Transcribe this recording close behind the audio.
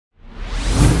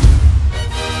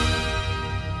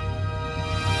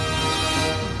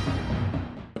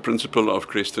Principal of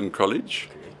Creston College.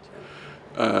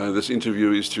 This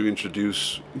interview is to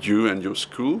introduce you and your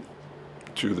school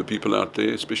to the people out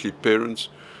there, especially parents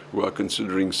who are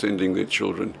considering sending their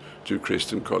children to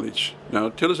Creston College. Now,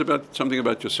 tell us something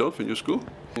about yourself and your school.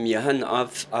 Johan,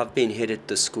 I've been head at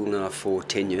the school now for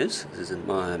 10 years. This is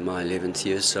my 11th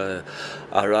year, so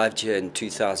I arrived here in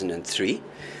 2003.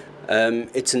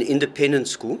 It's an independent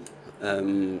school,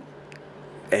 and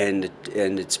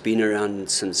it's been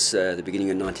around since the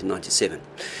beginning of 1997.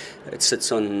 It sits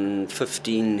on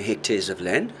 15 hectares of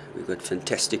land. We've got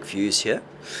fantastic views here.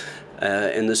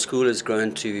 And the school has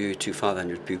grown to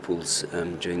 500 pupils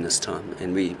during this time,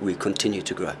 and we continue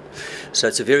to grow. So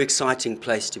it's a very exciting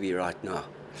place to be right now.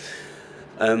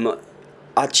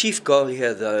 Our chief goal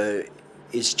here, though,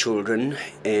 is children,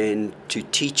 and to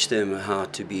teach them how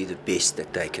to be the best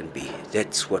that they can be.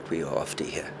 That's what we are after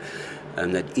here,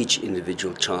 that each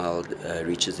individual child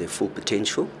reaches their full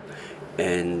potential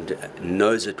and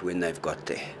knows it when they've got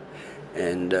there.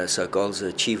 And so goals are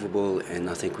achievable,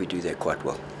 and I think we do that quite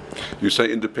well. You say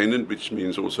independent, which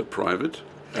means also private,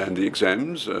 and the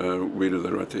exams, where do they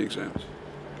write the exams?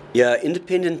 Yeah,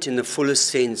 independent in the fullest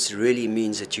sense really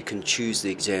means that you can choose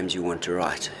the exams you want to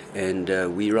write. And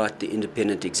we write the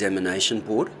Independent Examination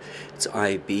Board. It's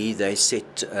IB. They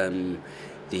set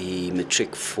the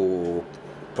matric for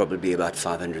probably about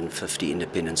 550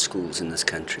 independent schools in this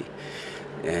country.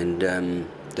 And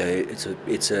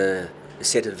it's a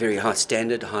set a very high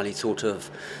standard, highly thought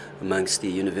of amongst the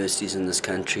universities in this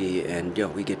country, and yeah,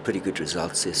 we get pretty good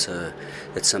results there, so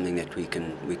that's something that we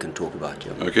can talk about.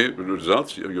 Yeah. Okay,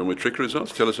 results, your matric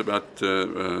results, tell us about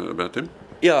them.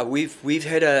 Yeah, we've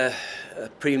had a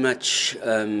pretty much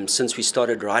since we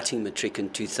started writing matric in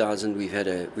 2000, we've had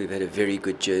a very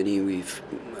good journey.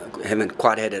 Haven't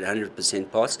quite had it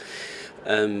 100% pass,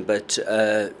 but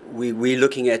we're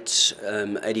looking at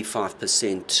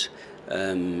 85%.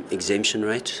 Exemption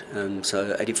rate,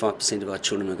 so 85% of our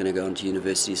children are going to go into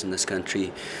universities in this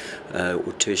country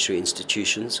or tertiary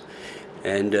institutions,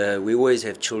 and we always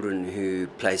have children who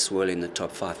place well in the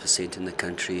top 5% in the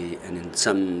country, and in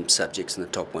some subjects in the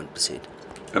top 1%.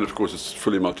 And of course it's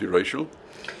fully multiracial.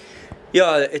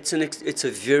 Yeah, it's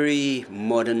a very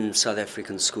modern South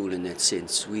African school in that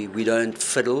sense. We don't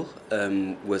fiddle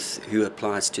with who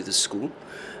applies to the school.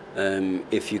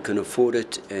 If you can afford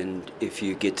it, and if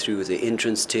you get through with the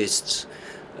entrance tests,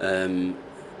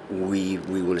 we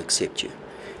will accept you.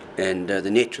 And the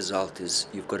net result is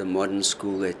you've got a modern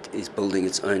school that is building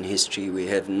its own history. We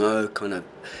have no kind of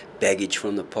baggage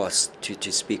from the past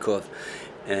to speak of,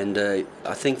 and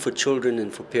I think for children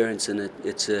and for parents, and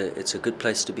it's a good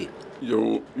place to be.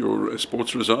 Your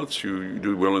sports results, you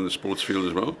do well in the sports field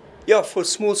as well? Yeah, for a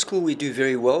small school we do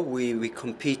very well. We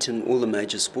compete in all the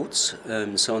major sports.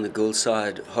 So on the girls'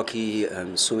 side, hockey,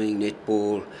 swimming,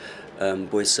 netball.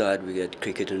 Boys' side, we get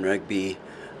cricket and rugby.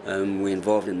 We're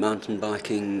involved in mountain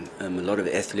biking, a lot of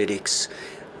athletics,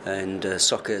 and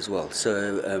soccer as well.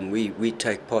 So we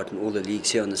take part in all the leagues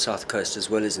here on the South Coast,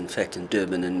 as well as in fact in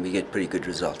Durban, and we get pretty good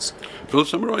results. Phil,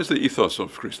 summarise the ethos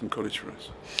of Creston College for us.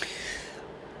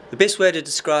 The best way to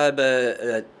describe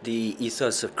the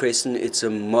ethos of Creston, it's a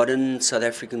modern South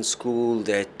African school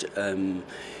that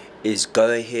is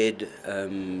go-ahead,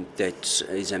 that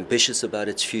is ambitious about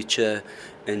its future,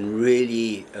 and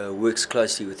really works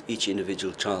closely with each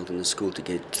individual child in the school to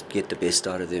get the best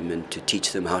out of them and to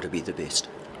teach them how to be the best.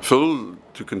 Phil,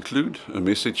 to conclude, a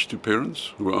message to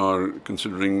parents who are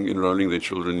considering enrolling their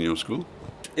children in your school?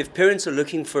 If parents are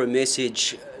looking for a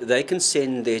message, they can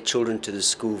send their children to the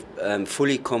school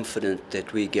fully confident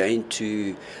that we're going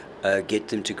to get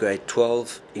them to grade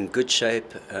 12 in good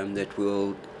shape, that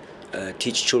will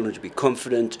teach children to be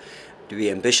confident, to be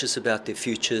ambitious about their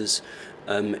futures,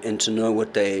 and to know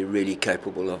what they're really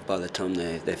capable of by the time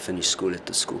they finish school at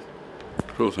the school.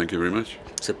 Well, thank you very much.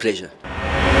 It's a pleasure.